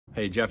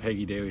Hey, Jeff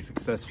Heggie, Daily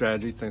Success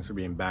Strategies. Thanks for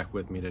being back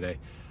with me today.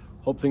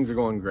 Hope things are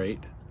going great.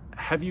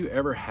 Have you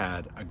ever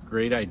had a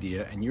great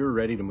idea and you were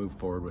ready to move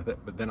forward with it,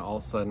 but then all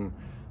of a sudden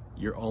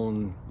your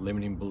own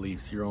limiting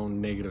beliefs, your own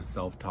negative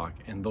self-talk,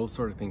 and those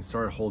sort of things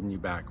started holding you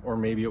back? Or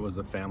maybe it was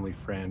a family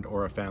friend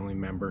or a family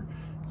member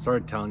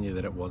started telling you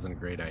that it wasn't a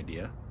great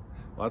idea.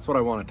 Well, that's what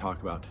I want to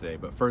talk about today.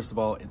 But first of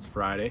all, it's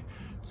Friday,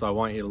 so I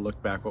want you to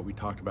look back what we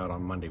talked about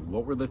on Monday.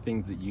 What were the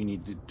things that you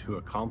needed to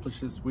accomplish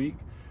this week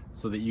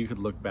so that you could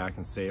look back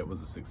and say it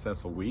was a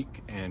successful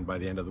week, and by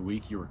the end of the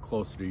week you were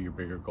closer to your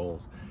bigger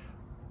goals?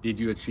 Did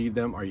you achieve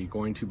them? Are you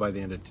going to by the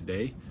end of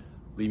today?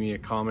 Leave me a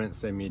comment,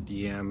 send me a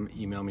DM,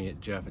 email me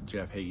at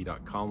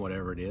jeff@jeffhagee.com,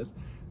 whatever it is.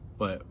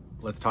 But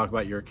let's talk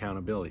about your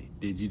accountability.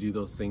 Did you do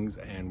those things,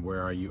 and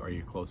where are you? Are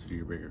you closer to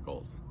your bigger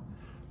goals?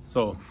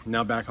 So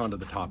now back onto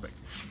the topic.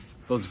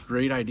 Those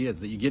great ideas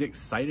that you get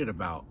excited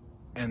about,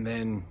 and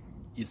then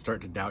you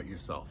start to doubt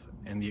yourself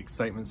and the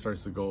excitement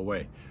starts to go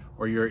away.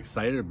 Or you're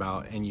excited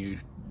about and you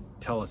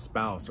tell a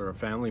spouse or a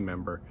family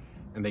member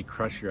and they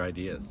crush your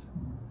ideas.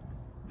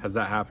 Has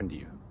that happened to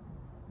you?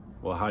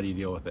 Well, how do you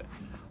deal with it?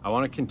 I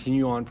want to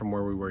continue on from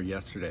where we were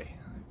yesterday.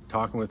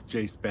 Talking with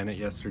Jase Bennett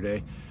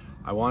yesterday,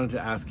 I wanted to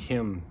ask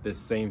him this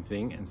same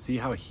thing and see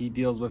how he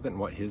deals with it and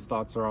what his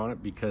thoughts are on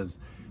it, because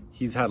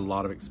he's had a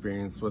lot of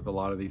experience with a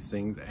lot of these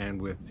things,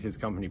 and with his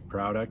company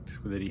Product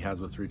that he has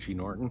with Richie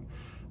Norton,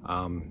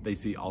 they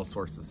see all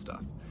sorts of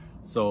stuff.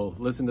 So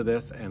listen to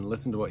this and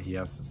listen to what he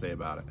has to say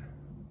about it.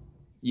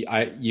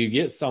 You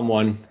get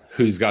someone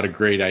who's got a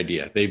great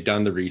idea. They've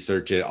done the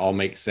research. It all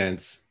makes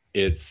sense.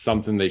 It's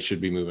something they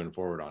should be moving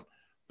forward on.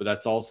 But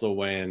that's also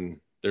when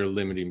their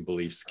limiting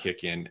beliefs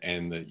kick in,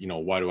 and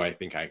why do I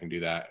think I can do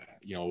that?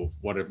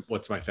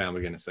 What's my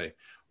family going to say?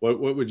 What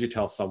would you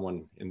tell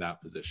someone in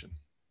that position?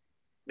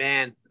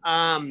 Man,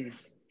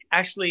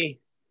 actually,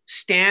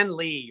 Stan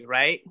Lee,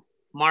 right?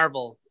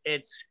 Marvel.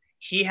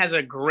 He has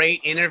a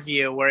great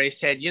interview where he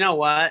said, you know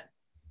what?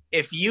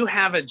 If you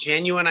have a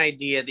genuine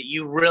idea that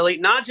you really,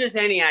 not just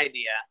any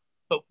idea,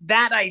 but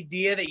that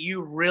idea that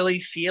you really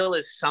feel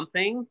is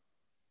something,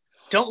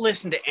 don't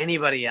listen to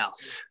anybody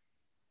else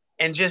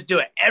and just do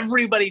it.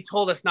 Everybody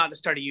told us not to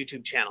start a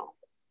YouTube channel.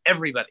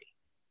 Everybody.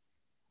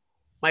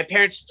 My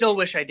parents still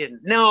wish I didn't.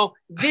 No,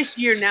 this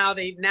year now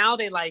they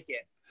like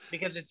it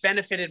because it's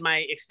benefited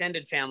my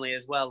extended family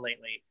as well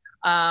lately.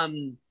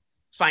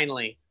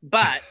 Finally.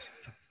 But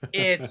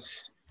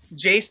it's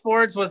Jase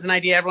boards was an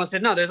idea. Everyone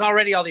said, no, there's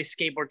already all these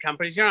skateboard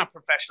companies. You're not a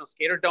professional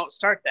skater. Don't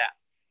start that.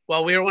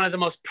 Well, we were one of the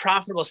most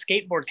profitable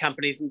skateboard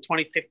companies in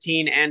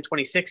 2015 and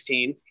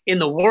 2016 in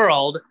the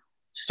world.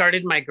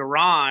 Started my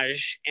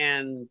garage,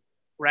 and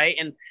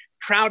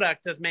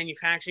Product does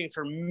manufacturing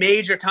for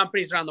major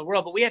companies around the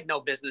world, but we had no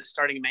business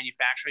starting a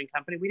manufacturing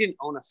company. We didn't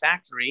own a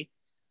factory.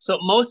 So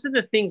most of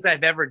the things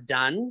I've ever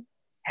done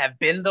have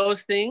been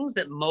those things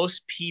that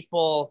most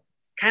people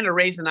kind of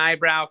raise an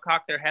eyebrow,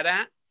 cock their head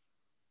at.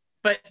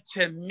 But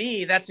to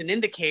me, that's an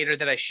indicator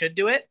that I should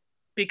do it,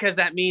 because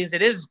that means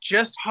it is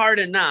just hard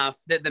enough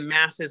that the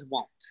masses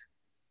won't.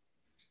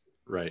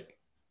 Right.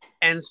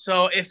 And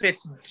so if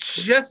it's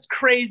just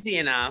crazy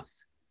enough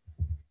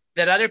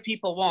that other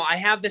people won't, I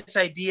have this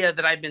idea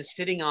that I've been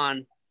sitting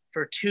on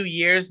for 2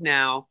 years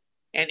now,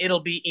 and it'll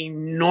be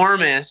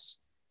enormous.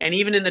 And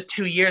even in the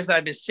 2 years that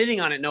I've been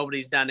sitting on it,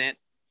 nobody's done it.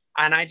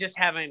 And I just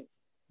haven't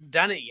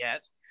done it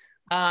yet.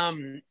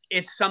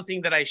 It's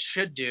something that I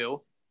should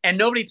do. And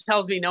nobody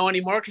tells me no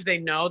anymore, because they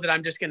know that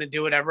I'm just going to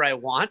do whatever I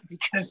want,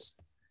 because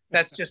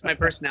that's just my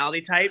personality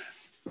type.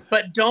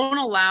 But don't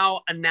allow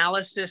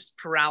analysis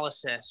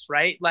paralysis,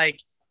 right? Like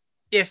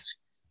if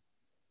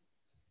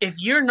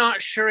you're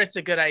not sure it's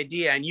a good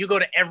idea and you go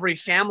to every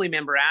family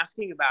member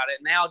asking about it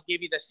and they'll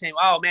give you the same,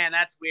 oh man,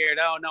 that's weird.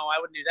 Oh no, I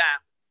wouldn't do that.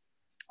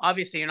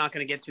 Obviously you're not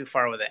going to get too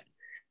far with it.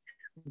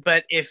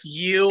 But if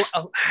you,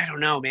 I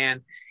don't know,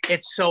 man,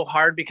 it's so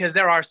hard because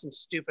there are some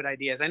stupid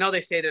ideas. I know they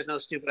say there's no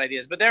stupid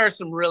ideas, but there are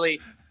some really.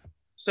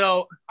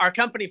 So our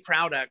company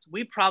Product,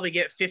 we probably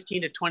get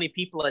 15 to 20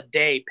 people a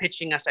day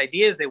pitching us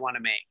ideas they want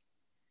to make.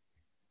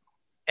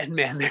 And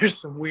man, there's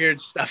some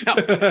weird stuff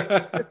out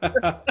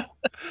there.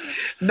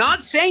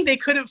 Not saying they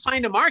couldn't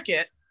find a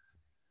market.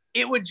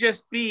 It would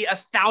just be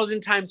 1,000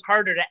 times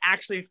harder to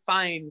actually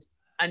find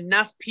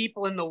enough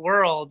people in the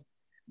world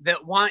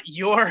that want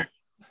your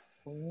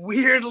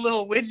weird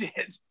little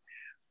widget.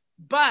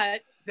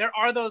 But there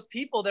are those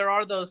people, there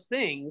are those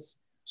things.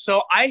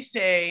 So I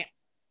say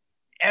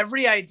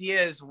every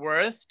idea is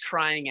worth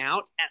trying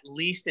out, at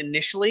least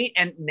initially.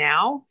 And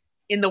now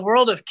in the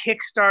world of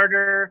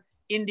Kickstarter,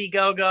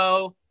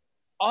 Indiegogo,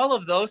 all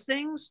of those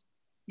things,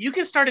 you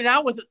can start it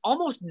out with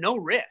almost no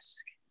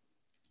risk.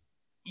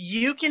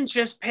 You can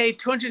just pay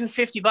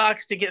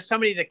 $250 to get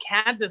somebody to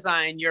CAD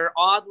design your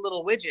odd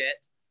little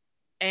widget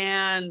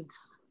and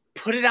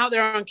put it out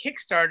there on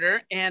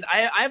Kickstarter. And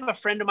I have a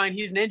friend of mine,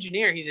 he's an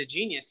engineer, he's a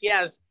genius. He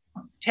has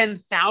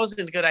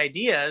 10,000 good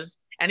ideas,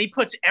 and he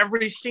puts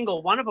every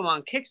single one of them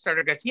on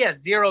Kickstarter because he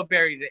has zero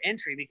barrier to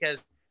entry,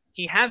 because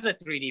he has a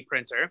 3D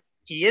printer.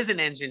 He is an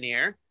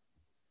engineer,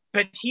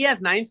 but he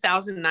has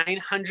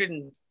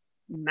 9,900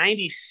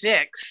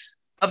 96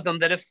 of them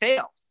that have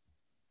failed.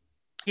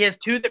 He has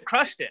 2 that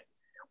crushed it.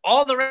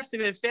 All the rest have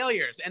been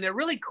failures, and they're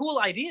really cool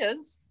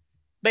ideas.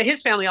 But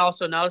his family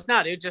also knows,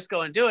 no, dude, just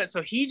go and do it.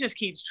 So he just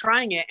keeps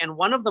trying it, and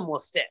one of them will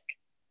stick.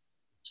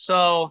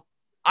 So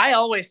I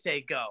always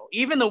say go.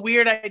 Even the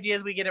weird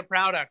ideas we get at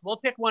Product, we'll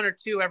pick 1 or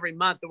 2 every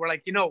month that we're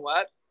like, you know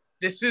what?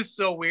 This is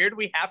so weird.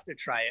 We have to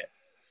try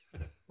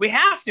it. We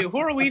have to. Who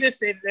are we to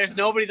say that there's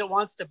nobody that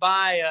wants to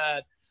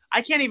buy?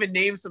 I can't even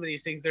name some of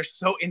these things. They're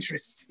so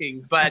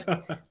interesting. But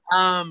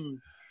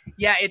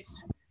yeah,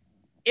 it's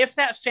if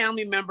that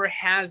family member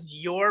has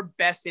your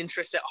best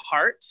interest at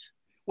heart,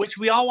 which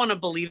we all want to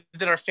believe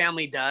that our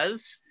family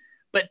does.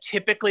 But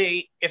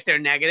typically, if they're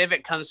negative,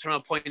 it comes from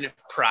a point of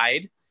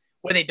pride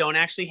where they don't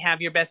actually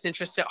have your best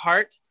interest at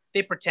heart.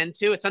 They pretend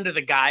to. It's under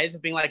the guise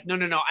of being like,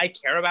 no, I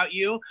care about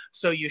you,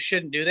 so you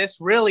shouldn't do this.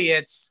 Really,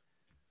 it's,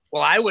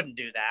 well, I wouldn't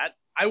do that.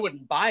 I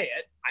wouldn't buy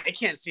it. I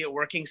can't see it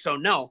working, so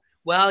no.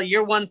 Well,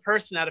 you're one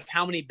person out of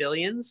how many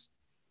billions?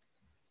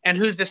 And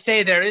who's to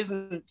say there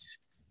isn't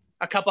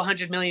a couple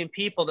 100 million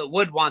people that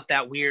would want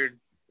that weird,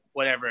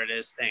 whatever it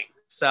is thing.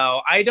 So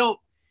I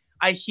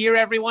hear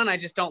everyone. I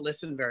just don't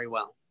listen very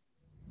well.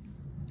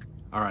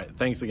 All right.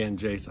 Thanks again,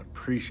 Jase. I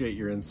appreciate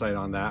your insight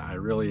on that. I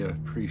really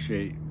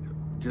appreciate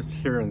just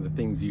hearing the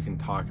things you can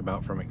talk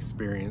about from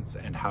experience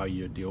and how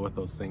you deal with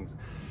those things.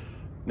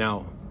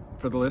 Now,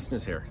 for the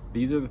listeners here,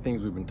 these are the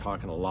things we've been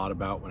talking a lot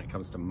about when it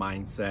comes to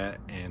mindset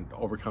and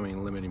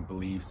overcoming limiting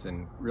beliefs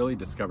and really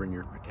discovering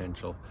your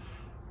potential.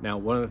 Now,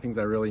 one of the things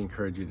I really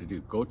encourage you to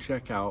do, go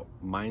check out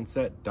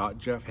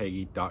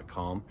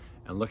mindset.jeffheggie.com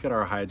and look at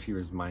our High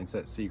Achievers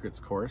Mindset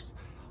Secrets course.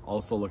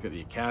 Also look at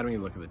the Academy,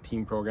 look at the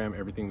team program,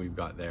 everything we've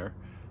got there.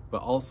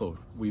 But also,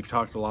 we've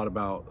talked a lot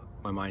about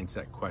my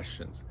mindset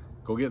questions.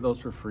 Go get those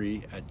for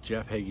free at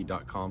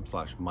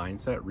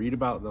jeffheggie.com/mindset. Read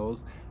about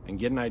those and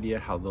get an idea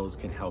how those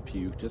can help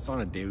you just on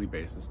a daily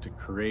basis to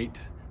create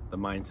the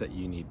mindset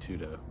you need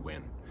to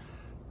win.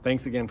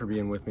 Thanks again for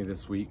being with me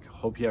this week.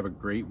 Hope you have a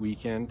great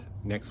weekend.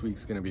 Next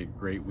week's going to be a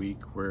great week.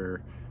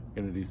 We're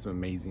going to do some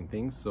amazing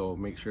things, so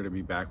make sure to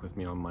be back with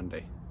me on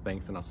Monday.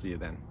 Thanks, and I'll see you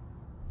then.